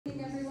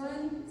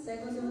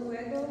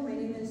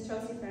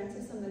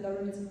I'm the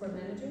Government Support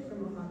Manager for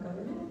Mohawk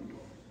Government.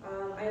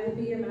 I will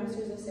be your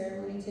Masters of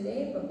Ceremony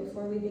today, but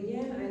before we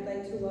begin, I'd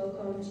like to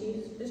welcome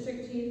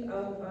District Chief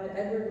of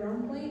Edward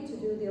Rompoint to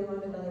do the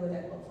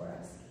Niawenhkó for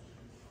us.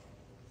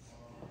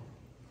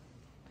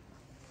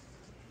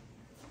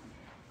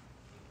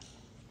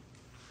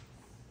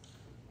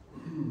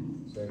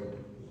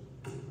 Second.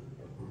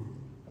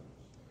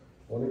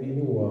 One of you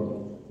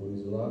who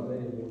is allowed to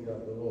look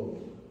at the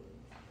road.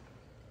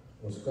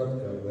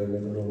 Oskatka when they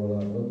know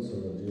what I'm not so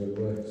that you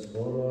go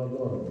explore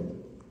or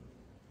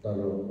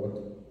Tano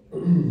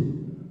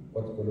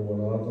what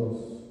Kunuanatos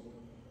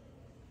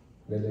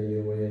Nele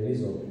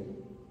Yuenizo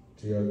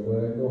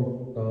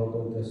Giaguego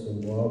Tano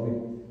Tesumwabi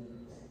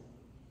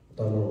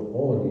Tano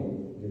Oni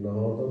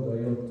Ginahoto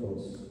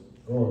Gayotos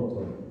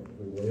Gonto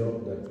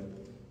Guyote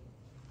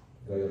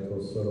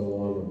Gayotos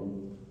Sorowano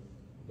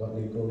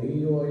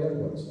Latnicolio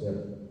Ayawats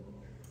there.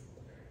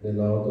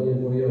 Nell'auto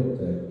in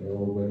Coyote, io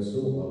ho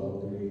pensato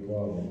all'auto di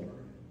quale.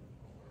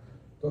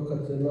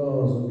 Toccate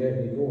no,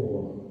 che di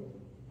nuovo.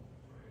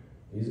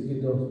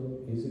 Isiki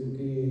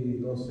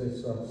non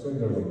stessa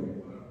sengano.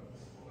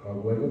 A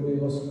quello che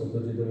ho scoperto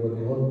di devo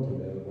di volta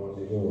per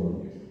quando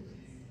nuovo.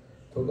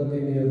 Toccate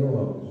in mio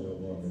nuovo, per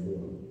quando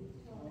nuovo.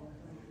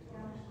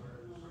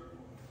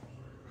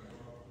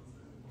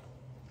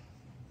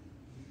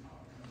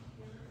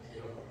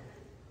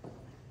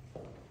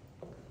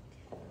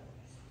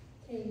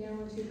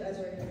 Chief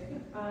Ezra.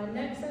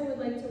 Next, I would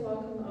like to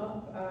welcome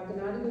up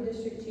Ganadigo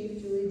District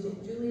Chief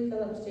Julie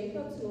Phillips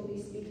Jacobs, who will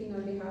be speaking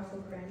on behalf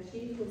of Grand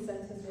Chief, who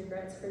sends his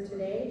regrets for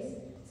today's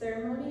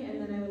ceremony. And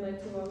then I would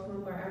like to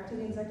welcome up our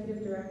Acting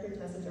Executive Director,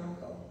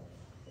 Niawenhkó.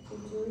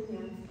 Chief Julie,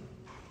 ma'am.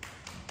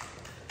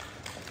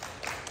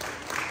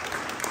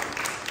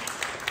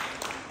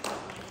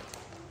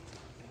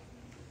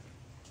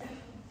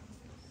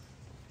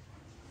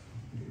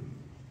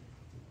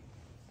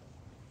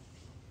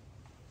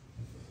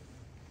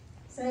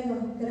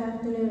 Good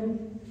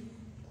afternoon.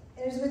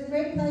 It is with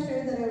great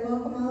pleasure that I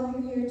welcome all of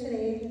you here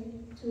today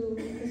to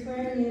the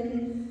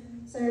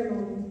swearing-in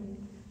ceremony.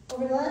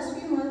 Over the last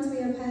few months,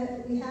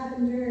 we have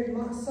endured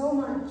so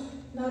much,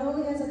 not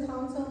only as a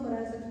council, but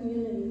as a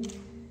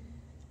community.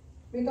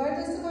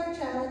 Regardless of our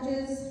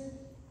challenges,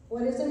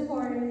 what is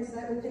important is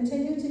that we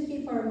continue to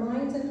keep our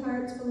minds and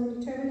hearts full of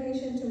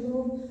determination to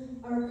move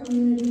our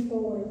community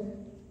forward.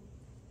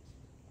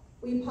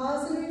 We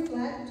pause and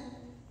reflect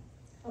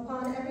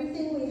upon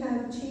everything we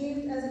have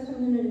achieved as a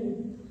community,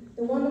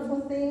 the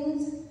wonderful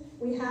things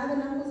we have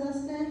in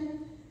Akwesasne,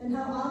 and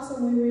how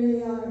awesome we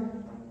really are.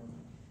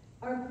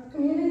 Our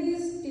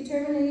community's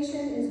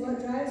determination is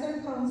what drives our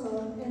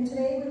council, and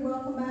today we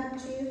welcome back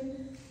Chief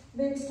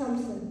Vince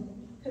Thompson.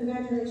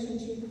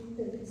 Congratulations, Chief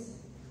Vince.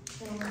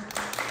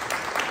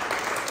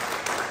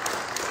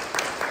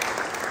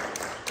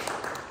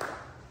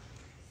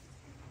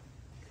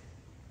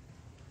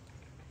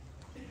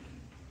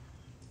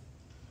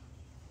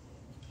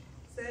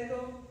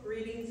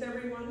 Greetings,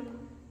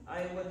 everyone.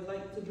 I would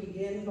like to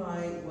begin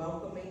by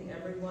welcoming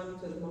everyone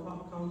to the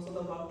Mohawk Council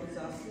of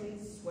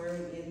Akwesasne's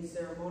swearing-in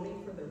ceremony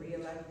for the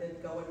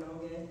re-elected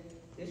Kawehno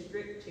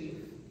District Chief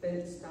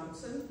Vince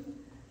Thompson.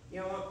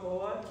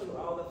 Niawenhkó to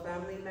all the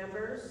family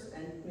members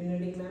and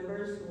community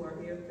members who are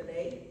here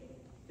today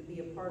to be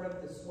a part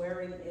of the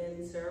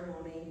swearing-in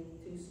ceremony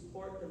to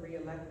support the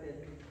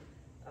re-elected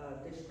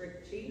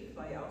District Chief.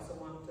 I also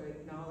want to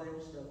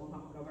acknowledge the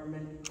Mohawk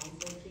Government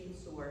Council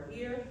Chiefs who are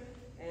here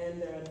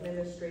and their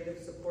administrative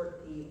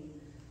support team.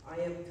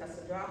 I am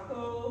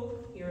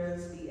Niawenhkó, here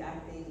as the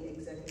Acting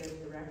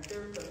Executive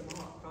Director for the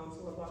Mohawk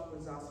Council of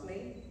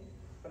Akwesasne,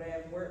 but I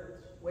have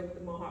worked with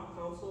the Mohawk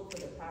Council for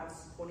the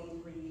past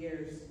 23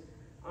 years.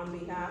 On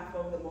behalf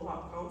of the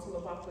Mohawk Council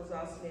of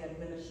Akwesasne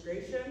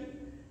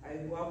administration, I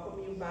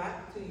welcome you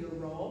back to your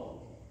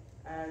role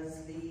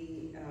as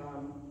the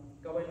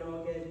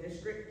Kawehno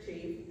District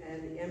Chief,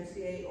 and the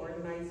MCA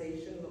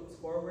organization looks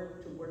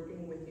forward to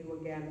working with you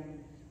again.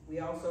 We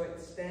also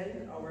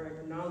extend our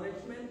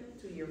acknowledgement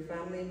to your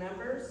family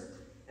members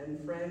and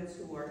friends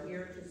who are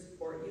here to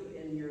support you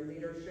in your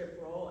leadership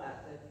role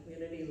at the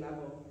community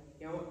level.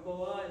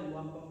 Niawenhkó and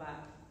welcome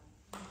back.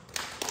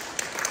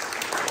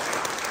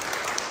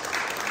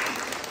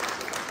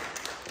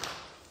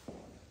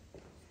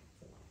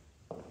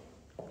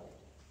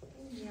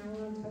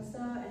 Niawenhkó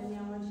and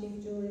Niawen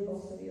Chief Julie,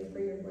 both of you, for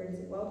your words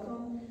of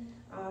welcome.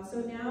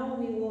 So now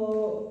we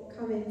will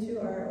come into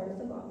our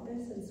oath of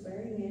office and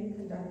swearing in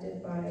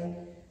conducted by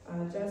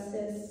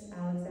Justice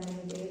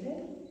Alexandra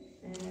David.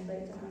 And I'd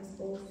like to ask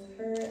both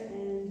her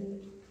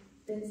and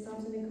Vince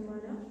Thompson to come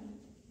on up.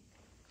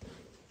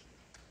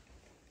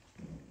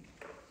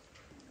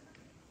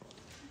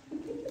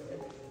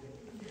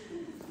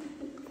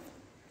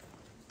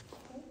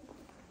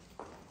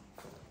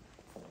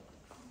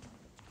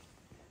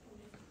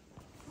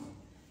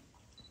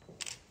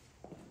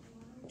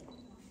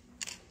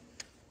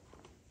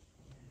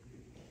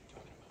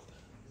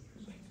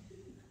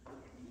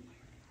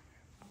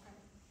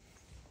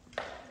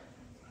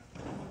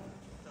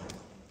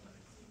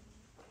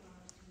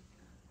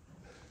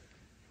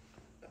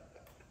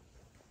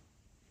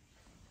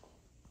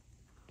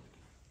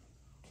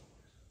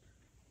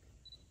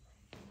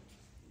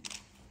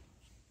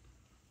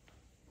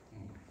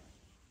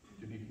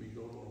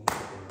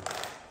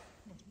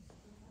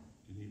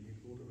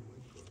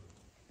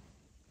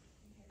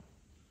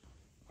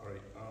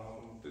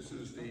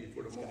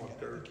 Chief for the Mohawk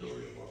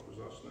Territory of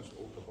Akwesasne's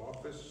oath of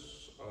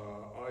office.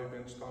 I,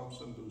 Vince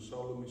Thompson, do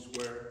solemnly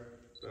swear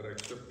that I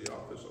accept the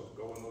office of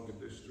Kawehno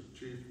District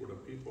Chief for the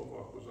people of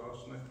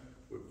Akwesasne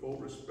with full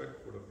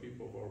respect for the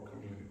people of our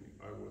community.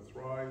 I will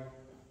strive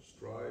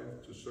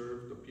to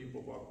serve the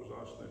people of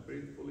Akwesasne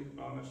faithfully,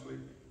 honestly,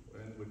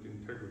 and with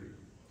integrity.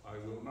 I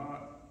will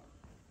not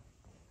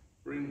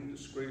bring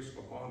disgrace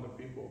upon the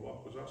people of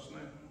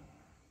Akwesasne.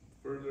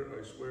 Further,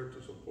 I swear to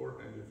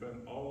support and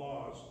defend all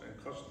laws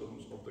and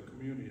customs of the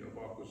community of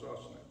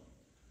Akwesasne.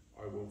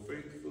 I will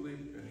faithfully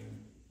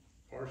and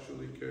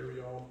impartially carry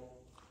out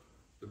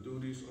the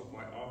duties of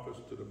my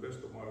office to the best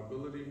of my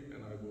ability,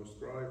 and I will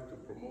strive to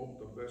promote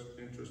the best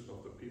interest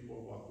of the people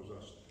of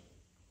Akwesasne.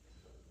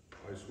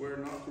 I swear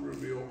not to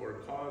reveal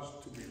or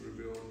cause to be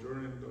revealed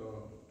during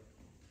the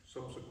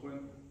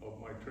subsequent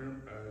of my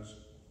term as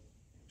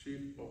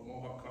Chief of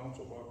Mohawk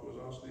Council of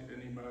Akwesasne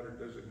any matter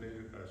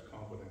designated as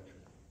confidential.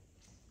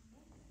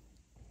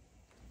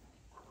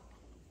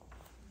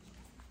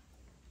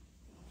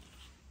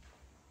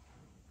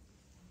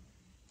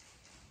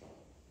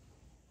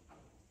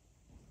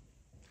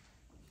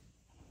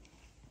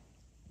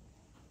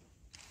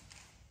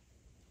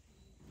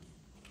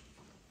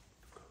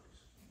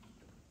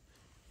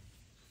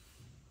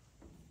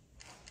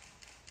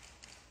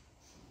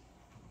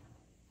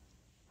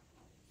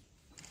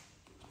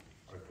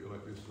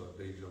 This is a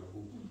deja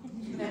vu.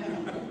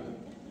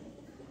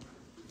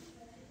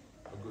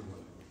 A good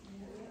one.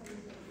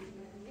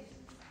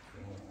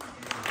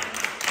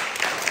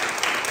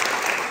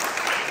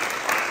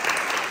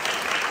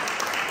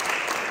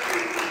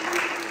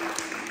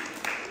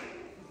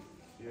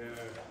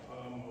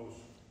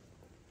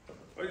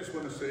 I just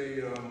want to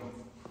say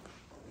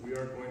we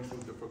are going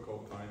through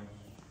difficult times.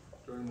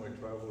 During my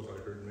travels,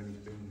 I heard many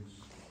things.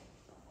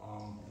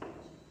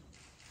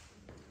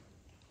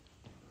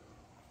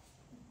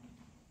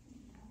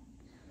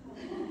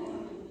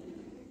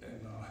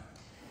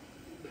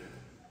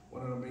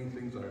 One of the main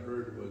things I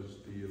heard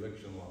was the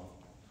election law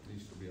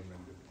needs to be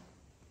amended.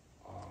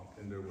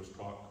 And there was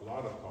talk, a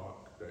lot of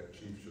talk, that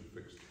chiefs should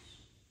fix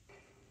this.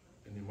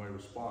 And in my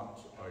response,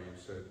 I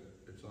said,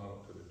 it's not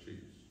up to the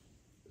chiefs.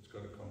 It's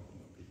got to come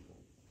from the people.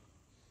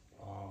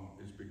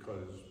 It's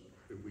because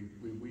if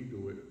we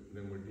do it,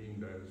 then we're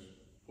deemed as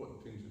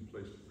putting things in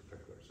place to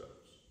protect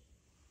ourselves.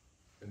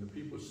 And the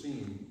people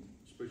seen,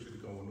 especially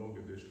the Kawehno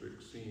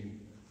district,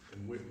 seen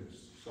and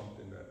witnessed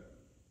something that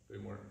they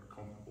weren't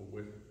comfortable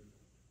with.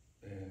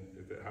 And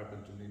if it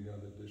happens in any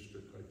other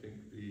district, I think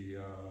the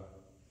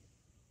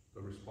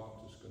response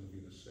is going to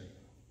be the same.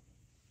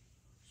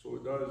 So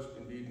it does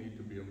indeed need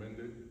to be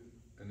amended,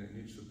 and it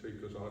needs to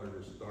take us out of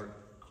this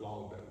dark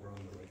cloud that we're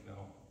under right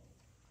now.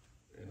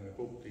 And I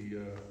hope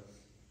the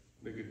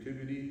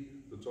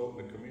negativity that's out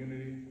in the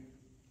community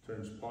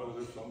turns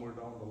positive somewhere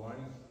down the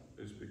line,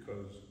 is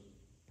because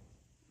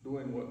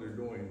doing what they're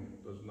doing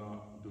does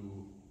not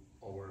do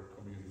our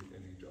community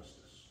any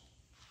justice.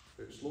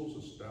 It slows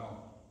us down.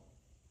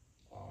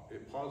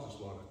 It pauses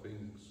a lot of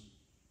things,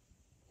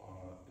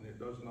 and it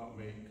does not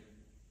make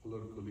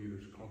political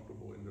leaders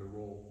comfortable in their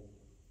role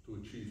to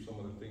achieve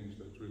some of the things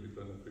that's really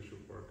beneficial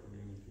for our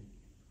community.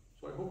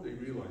 So I hope they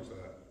realize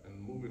that,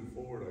 and moving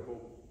forward, I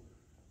hope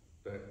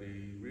that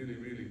they really,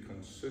 really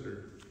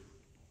consider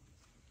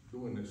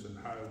doing this and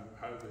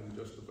having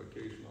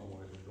justification on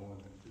why they're doing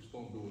it. Just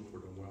don't do it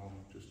for the whelm,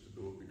 just to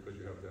do it because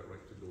you have that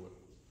right to do it.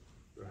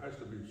 There has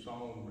to be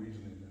sound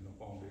reasoning and a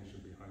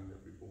foundation behind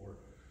it before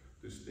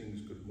these things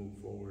could move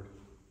forward.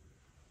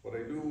 But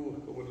I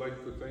would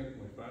like to thank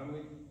my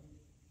family.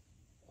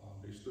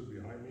 They stood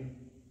behind me.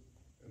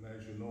 And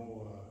as you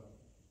know,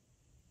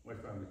 my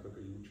family took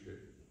a huge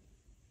hit.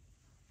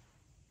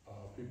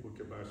 People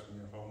kept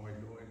asking me, how am I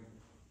doing?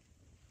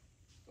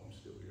 I'm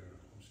still here,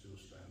 I'm still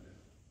standing.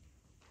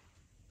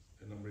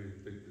 And I'm ready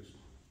to take this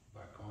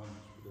back on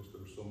because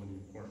there were so many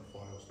important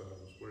files that I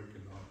was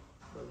working on.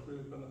 That was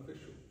really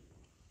beneficial.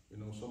 You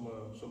know, some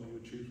of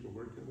you chiefs were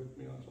working with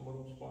me on some of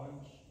those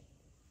files.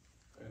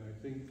 And I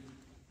think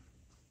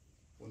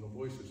when the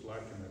voice is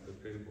lacking at the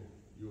table,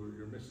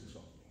 you're missing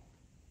something.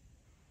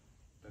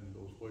 And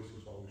those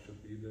voices always should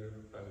be there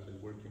as a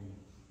working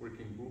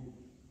group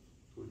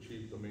to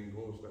achieve the main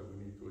goals that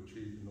we need to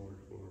achieve in order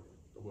for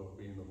the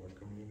well-being of our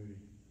community.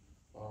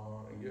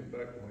 And getting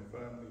back to my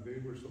family, they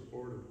were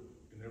supportive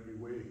in every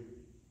way.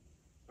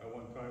 At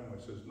one time I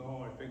says,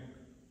 no, I think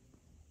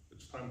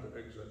it's time to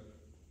exit.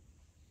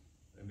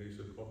 And they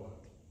said, Baba,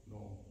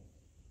 no,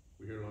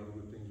 we hear a lot of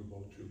good things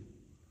about you.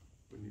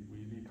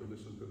 We need to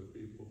listen to the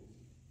people,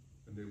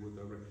 and they will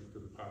direct you to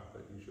the path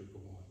that you should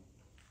go on.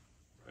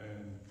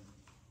 And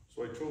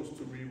so I chose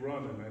to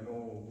rerun, and I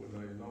know when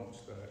I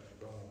announced that,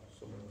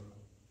 some of the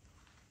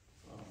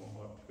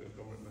Mohawk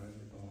government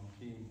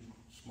team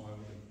smiled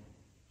and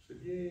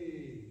said,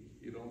 yay,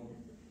 you know,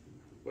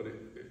 but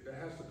it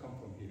has to come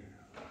from here,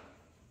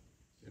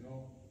 you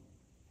know,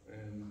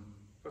 and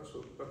that's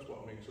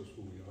what makes us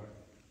who we are.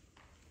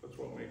 That's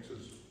what makes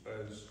us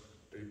as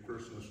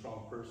a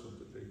strong person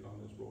to take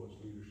on this role as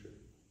leadership.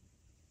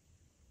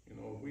 You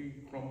know, if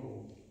we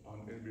crumble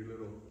on every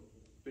little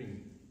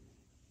thing,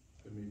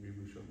 then maybe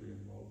we shouldn't be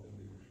involved in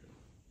leadership.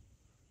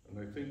 And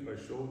I think I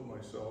showed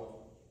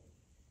myself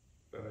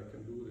that I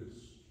can do this.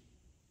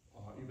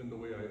 Even the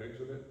way I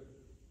exited,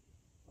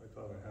 I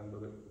thought I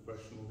handled it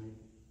professionally,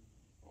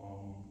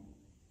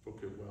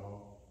 took it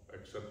well,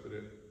 accepted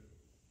it,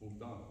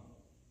 moved on,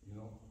 you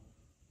know.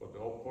 But the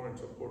outpouring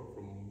support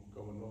from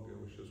Kawehno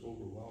was just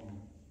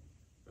overwhelming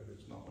that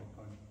it's not my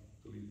time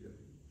to leave yet.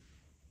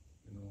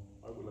 You know,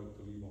 I would like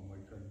to leave on my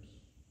terms,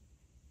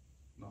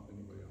 not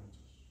anybody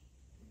else's.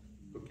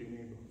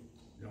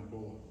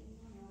 Niawenhkó.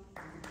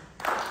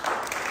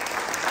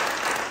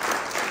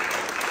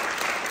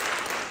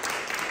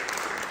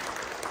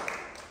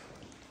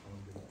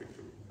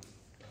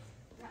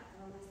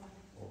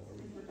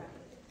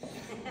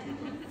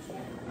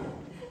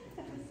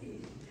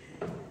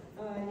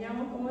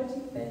 Niawenhkó,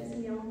 Chief Vince,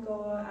 and Niawenhkó,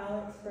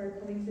 Alex, for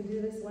coming to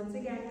do this once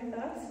again with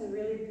us. We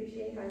really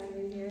appreciate having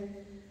you here.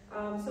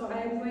 So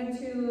I'm going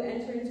to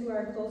enter into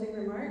our closing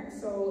remarks.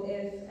 So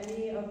if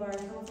any of our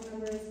council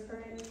members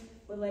current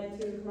would like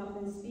to come up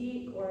and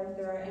speak, or if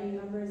there are any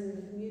members in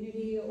the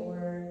community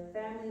or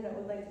family that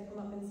would like to come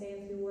up and say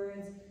a few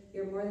words,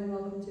 you're more than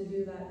welcome to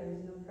do that.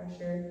 There's no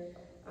pressure.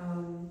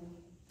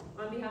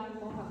 On behalf of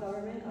Mohawk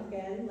government,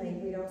 again,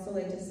 we'd also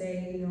like to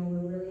say,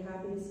 we're really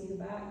happy to see you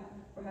back.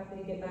 We're happy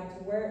to get back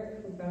to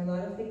work. We've got a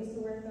lot of things to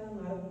work on,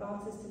 a lot of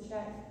boxes to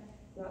check,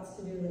 lots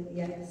to do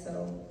yet.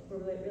 So we're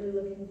really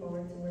looking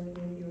forward to working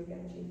with you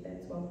again, Chief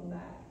Vince. Welcome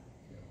back.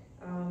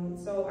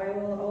 So I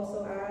will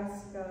also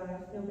ask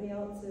if nobody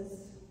else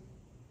is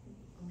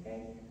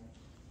okay.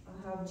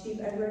 I'll have Chief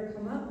Edward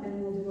come up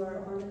and we'll do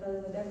our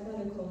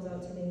MCA to close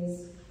out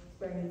today's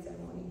swearing-in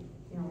ceremony.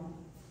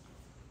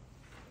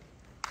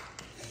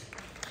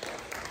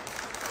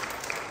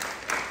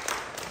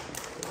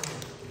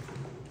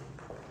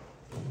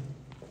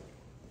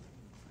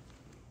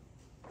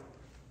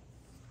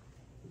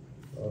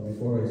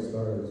 Before I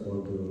start, I just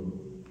want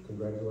to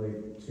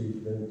congratulate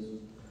Chief Vince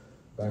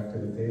back to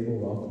the table.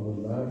 Welcome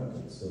him back.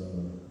 It's a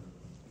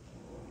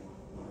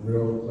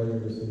real pleasure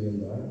to see him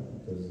back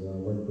because I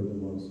worked with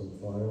him on some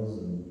files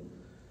and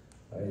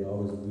I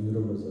always viewed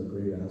him as a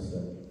great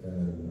asset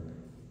and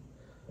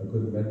a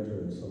good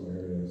mentor in some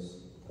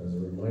areas as a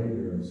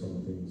reminder of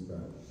some things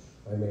that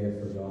I may have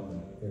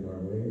forgotten in our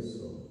ways.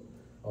 So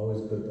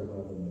always good to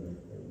have him there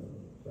and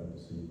glad to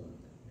see you back.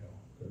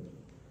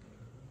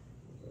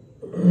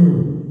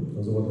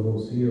 Also what I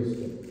see is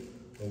that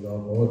the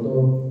photo,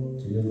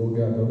 Chiyango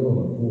Gatano,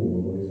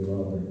 who is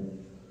rather.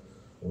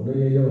 One a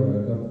year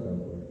I got that.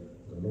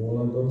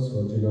 Ganola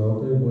so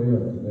Chinate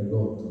Boyat and I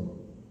got to.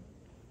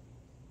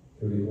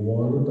 You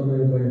want to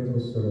take to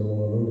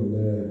Sermon in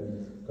the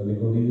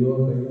Calicolio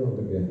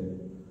again.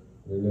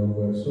 The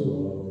number so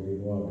out the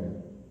water.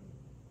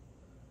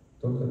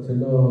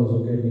 Tokatena was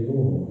okay,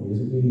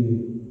 easily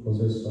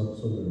possess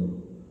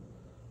Saxon.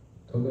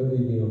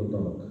 Tokatini on the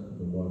dock.